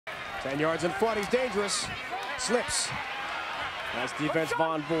10 yards in front, he's dangerous. Slips. Nice defense,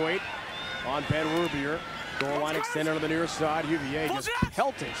 Von Voigt on Ben Rubier. Goal line extended on the near side. UVA just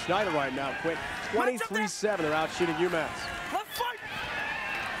pelting Schneider right now. Quick 23-7. They're out shooting UMass.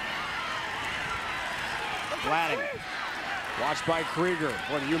 Glading. Watched by Krieger.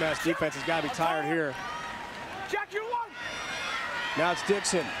 Boy, the UMass defense has got to be tired here. Now it's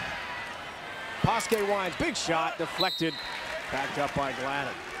Dixon. Pasque winds. Big shot. Deflected. Backed up by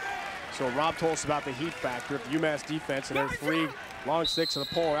Glading. So Rob told us about the heat factor of the UMass defense, and their 3 long sticks of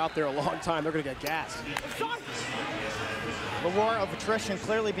the pole are out there a long time. They're going to get gassed. The war of attrition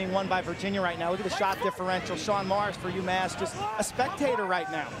clearly being won by Virginia right now. Look at the shot differential. Sean Morris for UMass, just a spectator right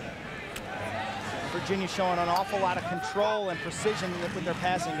now. Virginia showing an awful lot of control and precision with their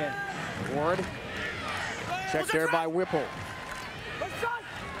passing game. Ward. Checked there by Whipple.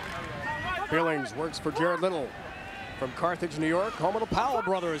 Billings works for Jared Little. From Carthage, New York, home of the Powell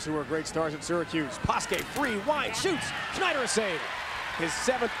brothers, who were great stars at Syracuse. Pasque, free, wide, shoots. Schneider a save. His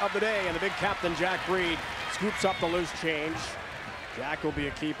 7th of the day, and the big captain, Jack Breed, scoops up the loose change. Jack will be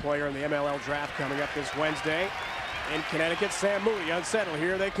a key player in the MLL draft coming up this Wednesday. In Connecticut, Sam Moody unsettled.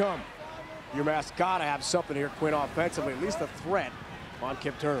 Here they come. UMass got to have something here, Quinn, offensively, at least a threat on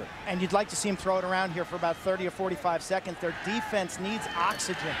Kip Turner. And you'd like to see him throw it around here for about 30 or 45 seconds. Their defense needs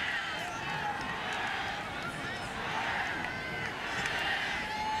oxygen.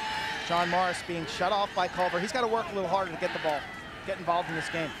 Sean Morris being shut off by Culver. He's got to work a little harder to get the ball, get involved in this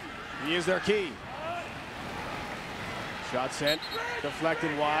game. He is their key. Shot sent,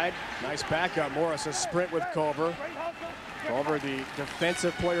 deflected wide. Nice backup. Morris a sprint with Culver. Culver, the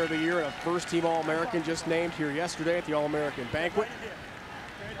defensive player of the year and a first-team All-American, just named here yesterday at the All-American banquet.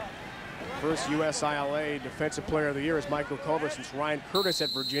 First USILA defensive player of the year is Michael Culver since Ryan Curtis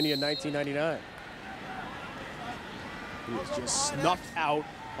at Virginia in 1999. He has just snuffed out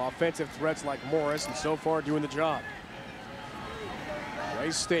offensive threats like Morris, and so far doing the job. Ray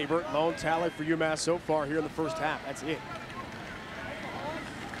Stabert, lone tally for UMass so far here in the first half. That's it.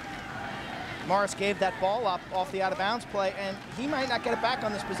 Morris gave that ball up off the out-of-bounds play, and he might not get it back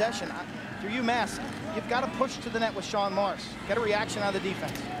on this possession. For UMass, you've got to push to the net with Sean Morris. Get a reaction out of the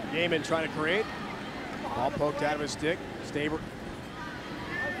defense. Gaiman trying to create. Ball poked out of his stick. Stabert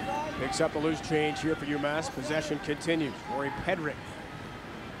picks up the loose change here for UMass. Possession continues. Rory Pedrick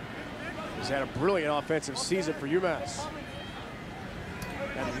has had a brilliant offensive season for UMass.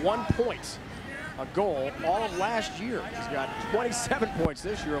 At 1 point, a goal all of last year. He's got 27 points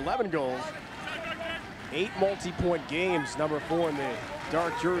this year, 11 goals. 8 multi-point games, number 4 in the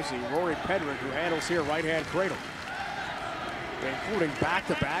dark jersey. Rory Pedrick, who handles here right-hand cradle. Including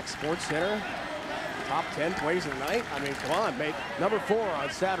back-to-back Sports Center. Top 10 plays of the night. I mean, come on, mate. Number 4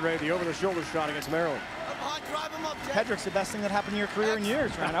 on Saturday, the over-the-shoulder shot against Maryland. Pedrick's the best thing that happened in your career in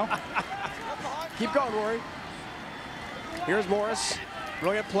years, Rhino. Keep going, Rory. Here's Morris.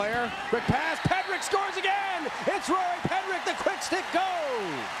 Brilliant player. Quick pass. Pedrick scores again. It's Rory Pedrick, the quick stick go.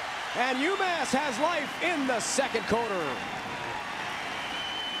 And UMass has life in the second quarter.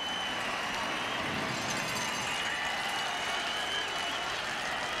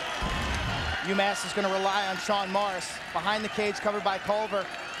 UMass is going to rely on Sean Morris. Behind the cage, covered by Culver.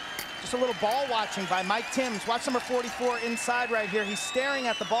 Just a little ball watching by Mike Timms. Watch number 44 inside right here. He's staring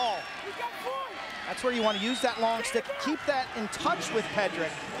at the ball. That's where you want to use that long stick. Keep that in touch with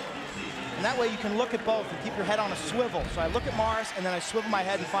Pedrick. And that way you can look at both and keep your head on a swivel. So I look at Morris, and then I swivel my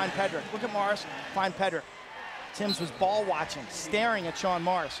head and find Pedrick. Look at Morris, find Pedrick. Timms was ball watching, staring at Sean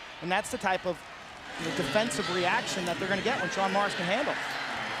Morris. And that's the type of defensive reaction that they're going to get when Sean Morris can handle.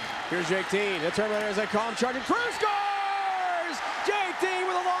 Here's JT. The Terminator, as they call him, charging. Crew scores! JT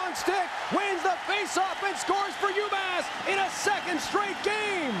with a long stick wins the faceoff and scores for UMass in a second straight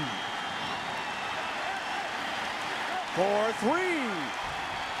game. 4-3.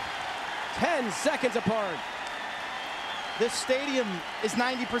 10 seconds apart. This stadium is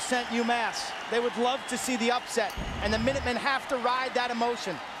 90% UMass. They would love to see the upset, and the Minutemen have to ride that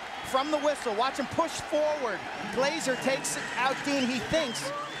emotion. From the whistle, watch him push forward. Glazer takes out Dean, he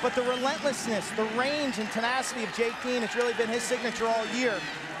thinks, but the relentlessness, the range and tenacity of Jake Dean has really been his signature all year,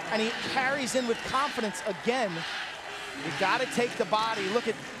 and he carries in with confidence again. You gotta take the body. Look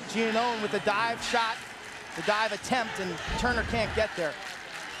at Giannone with the dive shot, the dive attempt, and Turner can't get there.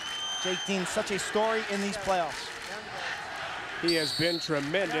 Jake Dean, such a story in these playoffs. He has been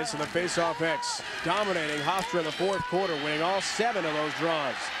tremendous in the face-off X, dominating Hofstra in the fourth quarter, winning all 7 of those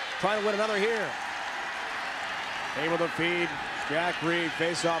draws. Trying to win another here. Able to feed Jack Reed.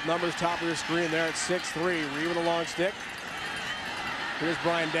 Face-off numbers top of your screen there at 6'3". Reed with a long stick. Here's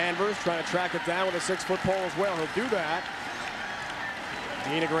Brian Danvers trying to track it down with a 6-foot pole as well. He'll do that.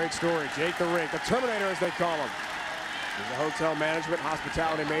 Dean, a great story. Jake the Rink, the Terminator as they call him. He's a hotel management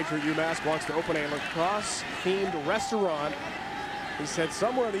hospitality major at UMass, wants to open a lacrosse-themed restaurant. He said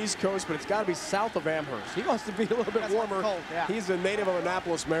somewhere on the East Coast, but it's got to be south of Amherst. He wants to be a little bit warmer. Cold, yeah. He's a native of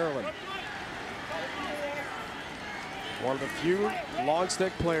Annapolis, Maryland. One of the few long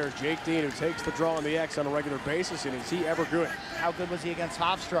stick players, Jake Dean, who takes the draw on the X on a regular basis, and is he ever good? How good was he against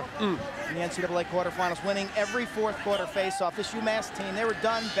Hofstra in the NCAA quarterfinals, winning every fourth quarter faceoff? This UMass team, they were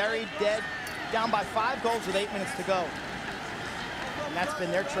done, buried, dead, down by 5 goals with 8 minutes to go. And that's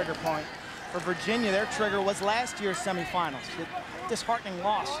been their trigger point. For Virginia, their trigger was last year's semifinals. A disheartening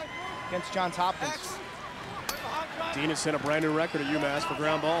loss against Johns Hopkins. Dean has set a brand new record at UMass for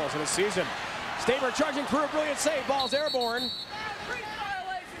ground balls in a season. Staber charging through, a brilliant save, ball's airborne.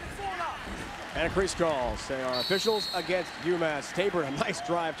 And a crease call, say our officials against UMass. Tabor, a nice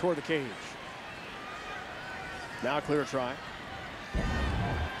drive toward the cage. Now a clear try.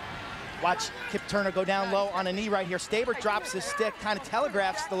 Watch Kip Turner go down low on a knee right here. Staber drops his stick, kind of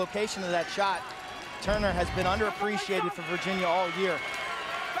telegraphs the location of that shot. Turner has been underappreciated for Virginia all year.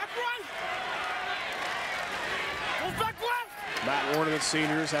 Matt Warren and the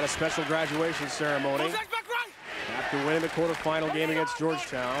seniors had a special graduation ceremony after winning the quarterfinal game against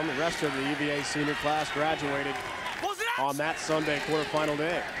Georgetown. The rest of the UVA senior class graduated on that Sunday quarterfinal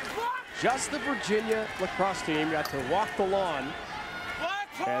day. Just the Virginia lacrosse team got to walk the lawn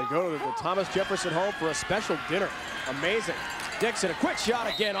and go to the Thomas Jefferson home for a special dinner. Amazing. Dixon, a quick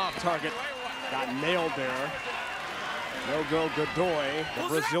shot again off target. Got nailed there. No-go Godoy, the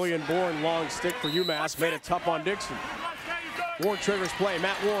Brazilian-born long stick for UMass, made it tough on Dixon. Warren triggers play.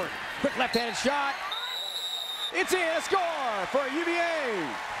 Matt Warren, quick left-handed shot. It's in, a score for UVA.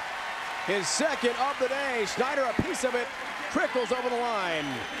 His second of the day. Schneider, a piece of it, trickles over the line.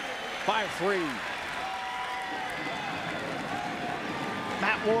 5-3.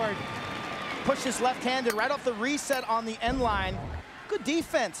 Matt Ward pushes left-handed right off the reset on the end line. Good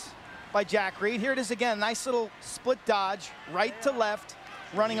defense by Jack Reed. Here it is again, nice little split dodge, right to left,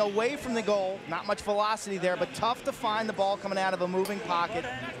 running away from the goal. Not much velocity there, but tough to find the ball coming out of a moving pocket.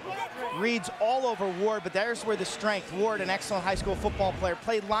 Reed's all over Ward, but there's where the strength. Ward, an excellent high school football player,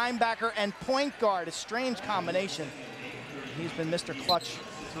 played linebacker and point guard, a strange combination. He's been Mr. Clutch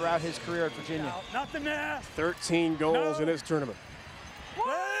throughout his career at Virginia. Nothing there. 13 goals in this tournament.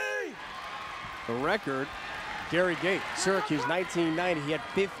 Play. The record, Gary Gate, Syracuse 1990, he had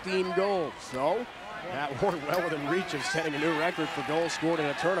 15 goals. So, Matt Ward well within reach of setting a new record for goals scored in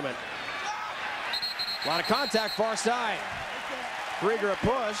a tournament. A lot of contact far side. Krieger a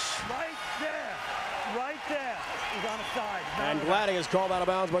push. Right there. Right there. He's on the side. And Gladding is called out of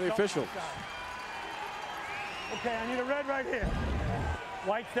bounds by the officials. Okay, I need a red right here.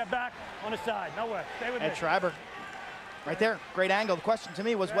 White, step back on the side. Nowhere. Stay with me. Ed Schreiber. Right there, great angle. The question to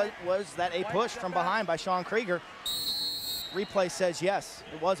me was that a push from behind by Sean Krieger? Replay says yes,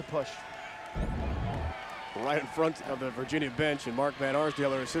 it was a push. Right in front of the Virginia bench, and Mark Van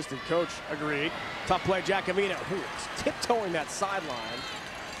Arsdale, their assistant coach, agreed. Tough play, Giacovino, who is tiptoeing that sideline.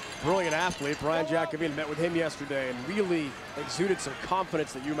 Brilliant athlete, Brian Giacovino, met with him yesterday and really exuded some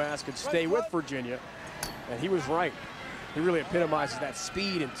confidence that UMass could stay with Virginia, and he was right. He really epitomizes that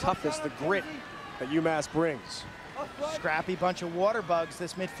speed and toughness, the grit that UMass brings. Scrappy bunch of water bugs,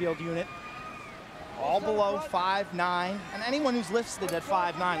 this midfield unit. All below 5'9", and anyone who's listed at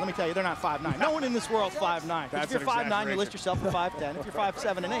 5'9", let me tell you, they're not 5'9". No one in this world's 5'9". If you're 5'9", you list yourself at 5'10". If you're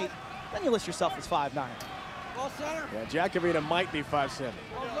 5'7" and 8, then you list yourself as 5'9". Yeah, Giacovino might be 5'7",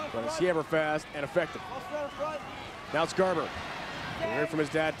 but is he ever fast and effective? Now it's Garber. We'll hear from his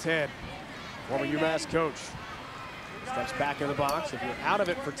dad, Ted, former UMass coach. Steps back in the box. If you're out of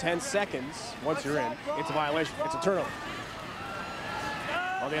it for 10 seconds, once you're in, it's a violation. It's a turnover.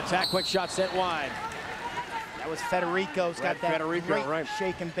 On the attack, quick shot sent wide. That was Federico's got that great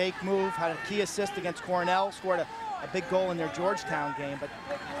shake and bake move. Had a key assist against Cornell. Scored a big goal in their Georgetown game. But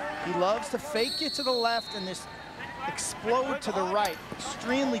he loves to fake you to the left and just explode to the right.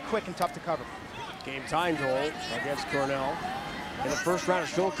 Extremely quick and tough to cover. Game tying goal against Cornell in the first round of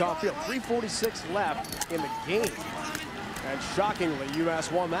Shuttlecock Field. 3:46 left in the game. And shockingly,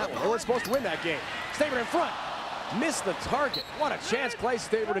 UMass won that one. They weren't supposed to win that game. Staber in front. Missed the target. What a chance Clay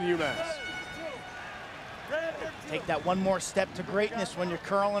Staber and UMass. Take that one more step to greatness when you're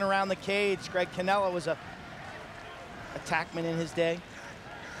curling around the cage. Greg Cannella was a attackman in his day.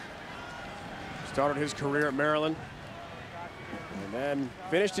 Started his career at Maryland. And then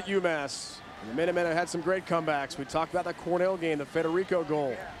finished at UMass. And the Minutemen had some great comebacks. We talked about the Cornell game, the Federico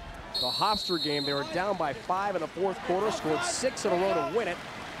goal. The Hofstra game, they were down by 5 in the fourth quarter, scored 6 in a row to win it.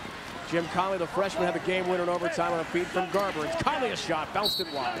 Jim Conley, the freshman, had the game winner in overtime on a feed from Garber. It's Conley a shot, bounced it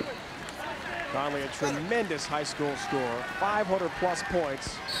wide. Conley, a tremendous high school scorer, 500+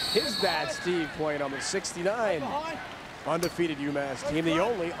 points. His dad, Steve, playing on the 69 undefeated UMass team, the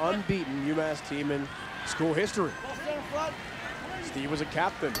only unbeaten UMass team in school history. Steve was a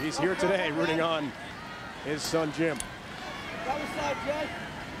captain. He's here today rooting on his son, Jim.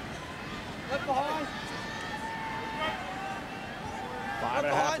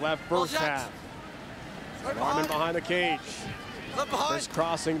 5.5 left first half. Norman behind the cage. Chris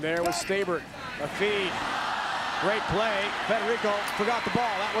crossing there with Stabert. A feed. Great play. Federico forgot the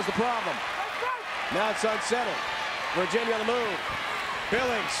ball. That was the problem. Now it's unsettled. Virginia on the move.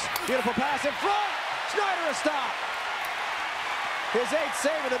 Billings. Beautiful pass in front. Schneider a stop. His 8th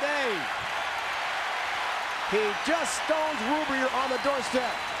save of the day. He just stones Rubier on the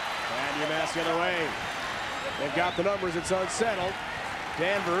doorstep. And UMass the other way. They've got the numbers. It's unsettled.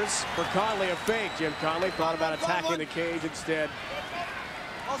 Danvers for Conley, a fake. Jim Conley thought about attacking the cage instead.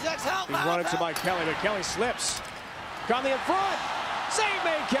 He's running to Mike Kelly, but Kelly slips. Conley in front. Save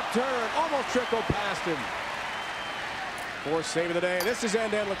made, Kip Turner. Almost trickled past him. 4th save of the day. This is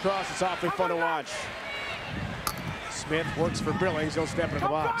end-to-end lacrosse. It's awfully fun to watch. Smith works for Billings. He'll step into the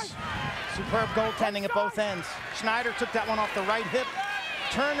box. Superb goaltending at both ends. Schneider took that one off the right hip.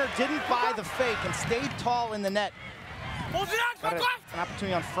 Turner didn't buy the fake and stayed tall in the net. Got an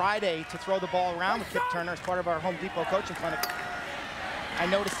opportunity on Friday to throw the ball around with Kip Turner as part of our Home Depot coaching clinic. I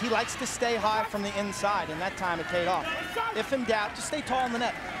noticed he likes to stay high from the inside, and that time it paid off. If in doubt, just stay tall in the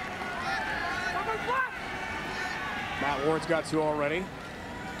net. Matt Ward's got 2 already.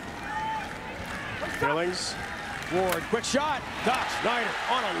 Billings, Ward, quick shot. Doc Schneider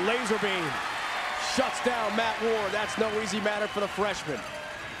on a laser beam. Shuts down Matt Ward. That's no easy matter for the freshman.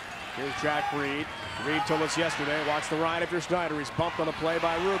 Here's Jack Reed. Reed told us yesterday, watch the ride after Schneider. He's bumped on the play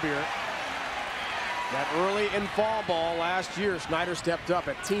by Rubier. That early in fall ball last year, Schneider stepped up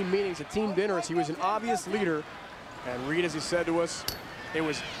at team meetings, at team dinners. He was an obvious leader. And Reed, as he said to us, it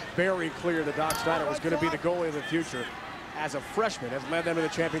was very clear that Doc Schneider was going to be the goalie of the future. As a freshman, has led them to the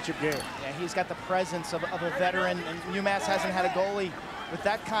championship game. Yeah, he's got the presence of a veteran, and UMass hasn't had a goalie with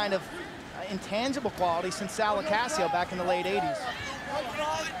that kind of intangible quality since Sal Lacasio back in the late 80s.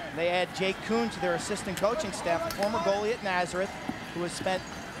 They add Jake Kuhn to their assistant coaching staff, a former goalie at Nazareth, who has spent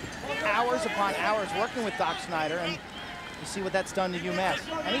hours upon hours working with Doc Schneider, and you see what that's done to UMass.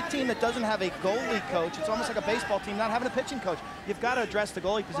 Any team that doesn't have a goalie coach, it's almost like a baseball team not having a pitching coach. You've got to address the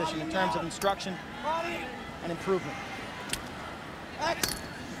goalie position in terms of instruction and improvement.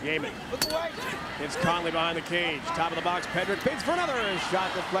 Yeaman. It's Conley behind the cage. Top of the box, Pedrick bids for another.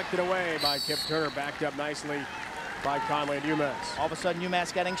 Shot deflected away by Kip Turner. Backed up nicely by Conley and UMass. All of a sudden,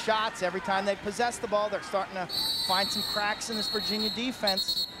 UMass getting shots. Every time they possess the ball, they're starting to find some cracks in this Virginia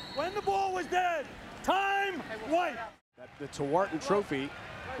defense. When the ball was dead, time, white. The Tewarton Trophy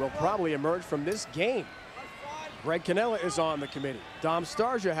will probably emerge from this game. Greg Cannella is on the committee. Dom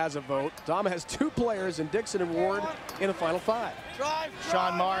Starsia has a vote. Dom has 2 players in Dixon and Ward in the final 5.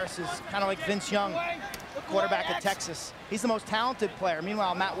 Sean Morris is kind of like Vince Young, quarterback at Texas. He's the most talented player.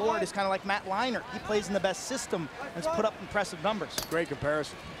 Meanwhile, Matt Ward is kind of like Matt Leinart. He plays in the best system and has put up impressive numbers. Great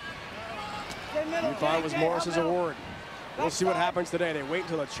comparison. You thought it was Morris's award. We'll see what happens today. They wait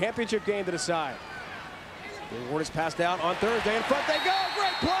until the championship game to decide. The award is passed out on Thursday. In front they go.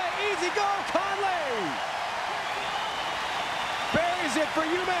 Great play. Easy goal. Conley buries it for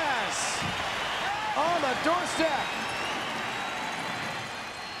UMass on the doorstep.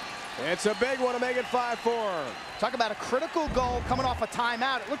 It's a big one to make it 5-4. Talk about a critical goal coming off a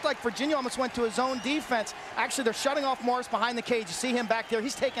timeout. It looked like Virginia almost went to his own defense. Actually, they're shutting off Morris behind the cage. You see him back there.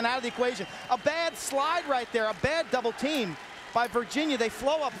 He's taken out of the equation. A bad slide right there, a bad double team by Virginia. They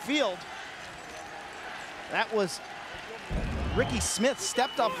flow upfield. That was Ricky Smith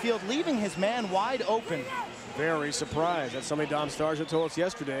stepped upfield, leaving his man wide open. Very surprised. That's something Dom Starsia told us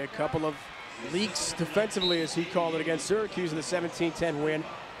yesterday. A couple of leaks defensively, as he called it, against Syracuse in the 17-10 win.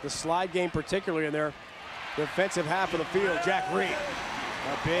 The slide game particularly in their defensive half of the field. Jack Reed,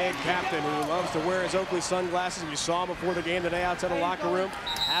 a big captain who loves to wear his Oakley sunglasses. You saw him before the game today outside the locker room.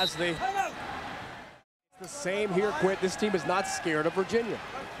 As the same here, Quint. This team is not scared of Virginia.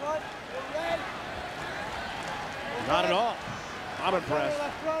 Not at all. I'm impressed.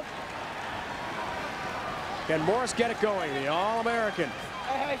 Can Morris get it going? The All-American.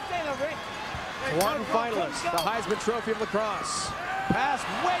 Tewarton finalist, the Heisman Trophy of lacrosse. Pass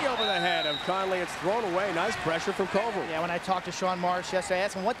way over the head of Conley. It's thrown away. Nice pressure from Culver. Yeah, when I talked to Sean Morris yesterday, I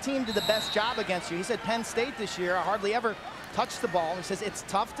asked him, what team did the best job against you? He said Penn State this year. I hardly ever touched the ball. He says it's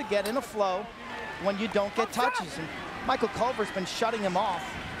tough to get in a flow when you don't get touches. And Michael Culver's been shutting him off.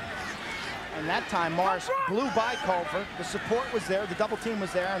 And that time, Morris blew by Culver. The support was there. The double team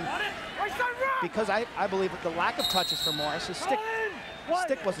was there. And because I believe that the lack of touches for Morris, his stick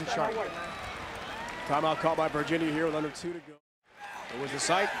wasn't sharp. Timeout called by Virginia here with under 2 to go. It was the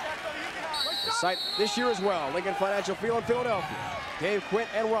site this year as well. Lincoln Financial Field in Philadelphia. Dave, Quint,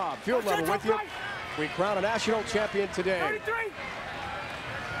 and Rob, field level with you. We crown a national champion today.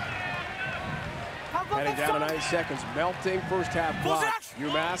 Heading down to 90 seconds. Melting first half clock.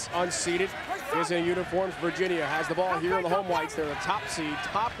 UMass unseeded is in uniforms. Virginia has the ball here in the home whites. They're the top seed,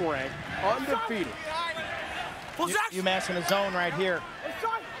 top ranked, undefeated. UMass in a zone right here.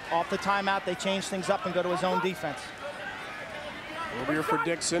 Off the timeout, they change things up and go to a zone defense. Over here for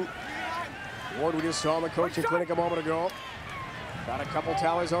Dixon. Ward, we just saw in the coaching clinic a moment ago. Got a couple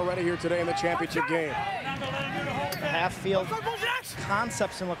tallies already here today in the championship game. Half-field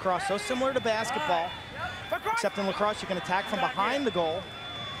concepts in lacrosse, so similar to basketball, except in lacrosse you can attack from behind the goal,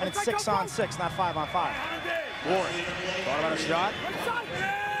 and it's 6-on-6, not 5-on-5. Ward, thought about a shot.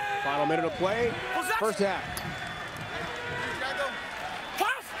 Final minute of play, first half.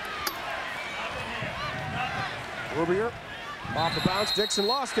 Rubier, off the bounce, Dixon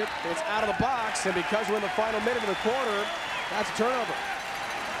lost it. It's out of the box, and because we're in the final minute of the quarter, that's a turnover.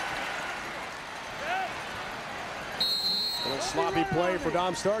 A little sloppy play for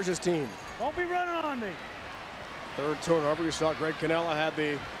Dom Starge's team. Don't be running on me. Third turnover. You saw Greg Cannella had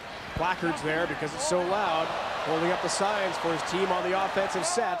the placards there because it's so loud, holding up the signs for his team on the offensive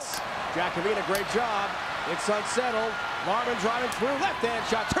sets. Jacobina, great job. It's unsettled. Marvin driving through, left-hand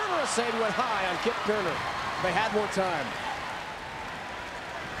shot. Turner, a save, went high on Kip Turner. They had more time.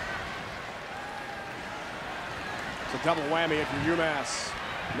 It's a double whammy if you're UMass.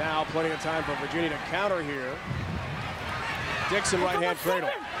 Now plenty of time for Virginia to counter here. Dixon right-hand cradle.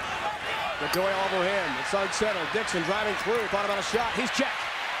 Godoy over him. It's unsettled. Dixon driving through. Thought about a shot. He's checked.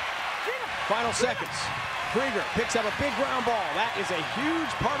 Final seconds. Krieger picks up a big ground ball. That is a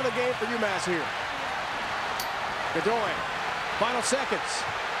huge part of the game for UMass here. Godoy. Final seconds.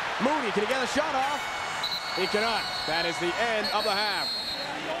 Moody, can he get a shot off? He cannot. That is the end of the half.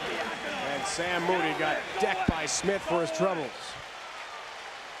 And Sam Moody got decked by Smith for his troubles.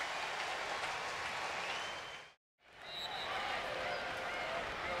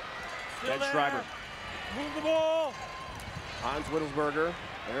 Ted Schreiber. Move the ball. Hans Wittelsberger.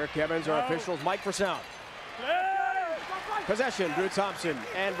 Eric Evans, our officials. Mike for sound. Possession, Drew Thompson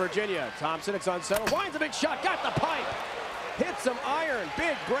and Virginia. Thompson, it's unsettled. Winds a big shot. Got the pipe. Hit some iron.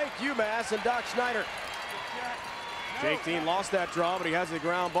 Big break, UMass and Doc Schneider. Jake Dean lost that draw, but he has the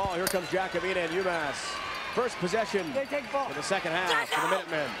ground ball. Here comes Jacobina and UMass. First possession for the second half for the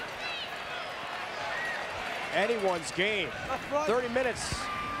Minutemen. Anyone's game. 30 minutes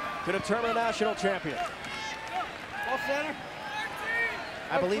to determine a national champion.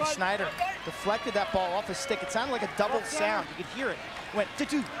 I believe Schneider deflected that ball off his stick. It sounded like a double sound. You could hear it. Went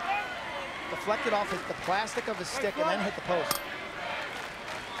doo-doo. Deflected off the plastic of his stick and then hit the post.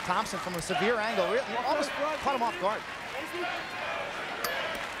 Thompson from a severe angle almost caught him off guard.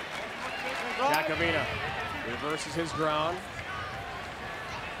 Jacobina reverses his ground.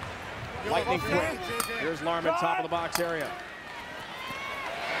 Lightning quick. Here's Larman, top of the box area.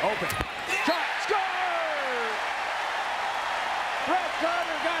 Open. Shot. Score! Brett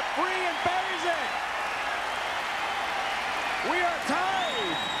Gardner got free and buries it. We are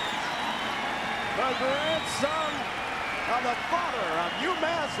tied. The grandson of the father of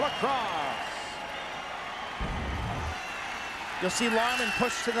UMass Lacrosse. You'll see Larman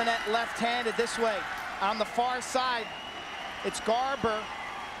push to the net left-handed this way. On the far side, it's Garber.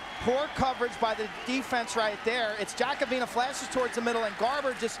 Poor coverage by the defense right there. It's Jacobina flashes towards the middle, and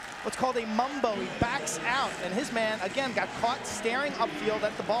Garber just what's called a mumbo. He backs out, and his man, again, got caught staring upfield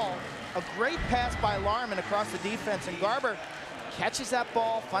at the ball. A great pass by Larman across the defense, and Garber catches that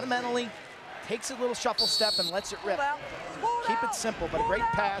ball fundamentally, takes a little shuffle step, and lets it rip. Keep it simple, but a great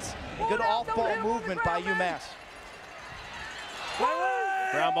pass, and good off-ball movement by UMass.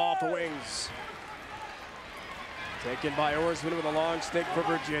 Ground ball off the wings. Taken by Orsman with a long stick for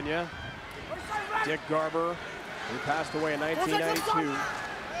Virginia. Dick Garber, who passed away in 1992.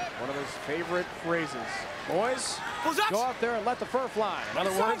 One of his favorite phrases. Boys, go out there and let the fur fly. In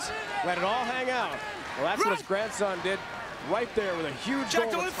other words, let it all hang out. Well, that's what his grandson did right there with a huge goal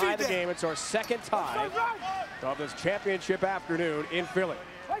to tie the game. It's our second tie of this championship afternoon in Philly.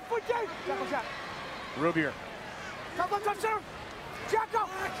 Rubier.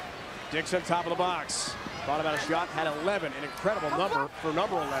 Dixon, top of the box. Thought about a shot, had 11, an incredible number for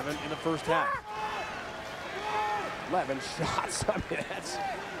number 11 in the first half. 11 shots, I mean, that's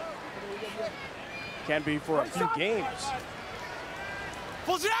can be for a few games.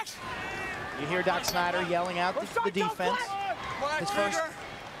 You hear Doc Snyder yelling out the defense. His first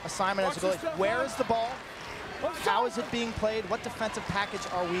assignment as a goalie. Where is the ball? How is it being played? What defensive package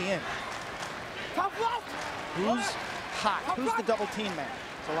are we in? Who's hot? Who's the double team man?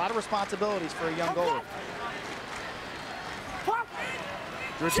 It's a lot of responsibilities for a young goalie.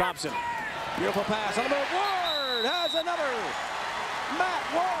 Drew Thompson. Beautiful pass on the move. Ward has another. Matt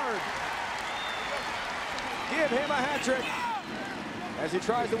Ward. Give him a hat trick as he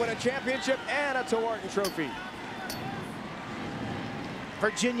tries to win a championship and a Tewaaraton trophy.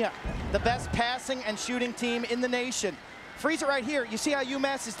 Virginia, the best passing and shooting team in the nation. Freeze it right here. You see how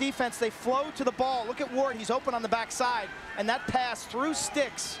UMass's defense, they flow to the ball. Look at Ward, he's open on the backside. And that pass through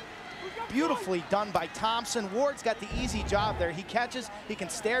sticks, beautifully done by Thompson. Ward's got the easy job there. He catches, he can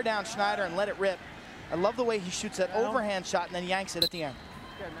stare down Schneider and let it rip. I love the way he shoots that overhand shot and then yanks it at the end.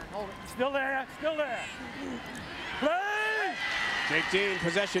 Still there, still there. Play! Jake Dean,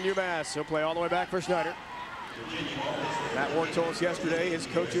 possession UMass. He'll play all the way back for Schneider. Matt Ward told us yesterday his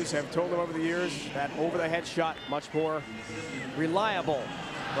coaches have told him over the years that over-the-head shot much more reliable,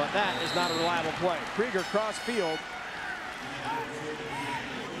 but that is not a reliable play. Krieger cross field.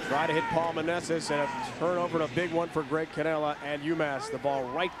 Try to hit Paul Meneses and a turnover and a big one for Greg Canella and UMass. The ball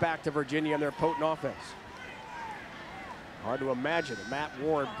right back to Virginia and their potent offense. Hard to imagine that Matt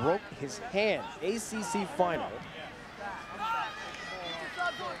Ward broke his hand. ACC final.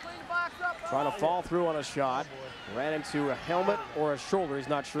 Trying to fall through on a shot. Ran into a helmet or a shoulder. He's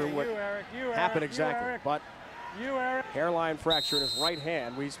not sure what happened exactly. But hairline fracture in his right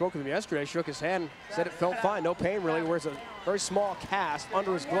hand. We spoke with him yesterday. Shook his hand. Said it felt fine. No pain really. Wears a very small cast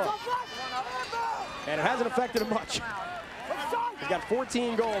under his glove. And it hasn't affected him much. He's got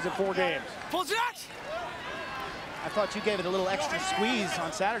 14 goals in 4 games. I thought you gave it a little extra squeeze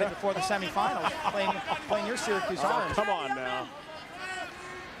on Saturday before the semifinals, playing your Syracuse Orange. Come on now.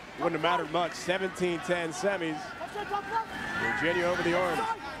 Wouldn't have mattered much. 17-10 semis. Virginia over the Orange.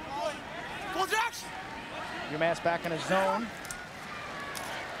 UMass back in a zone.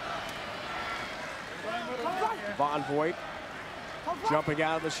 Von Voigt jumping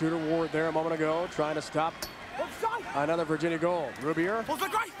out of the shooter. Ward there a moment ago, trying to stop another Virginia goal. Rubier,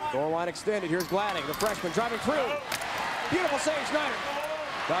 goal line extended. Here's Gladding, the freshman, driving through. Beautiful save, Schneider.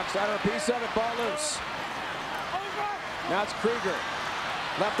 Doc Snyder, a piece of it, ball loose. Now it's Krieger.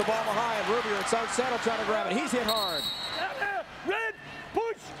 Left the ball behind. Rubier at South Central trying to grab it. He's hit hard. Red,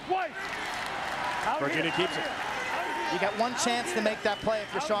 push, white. Virginia keeps it. You got one chance to make that play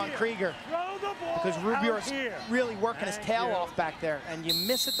if you're Sean Krieger, because Rubier is really working his tail off back there, and you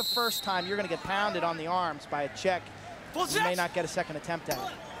miss it the first time, you're going to get pounded on the arms by a check. You may not get a second attempt at it.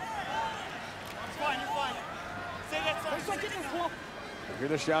 Hear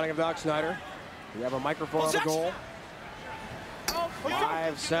the shouting of Doc Snyder. We have a microphone on the goal.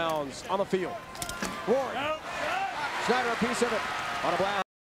 5 sounds on the field. Ward. Schneider a piece of it. On a blast.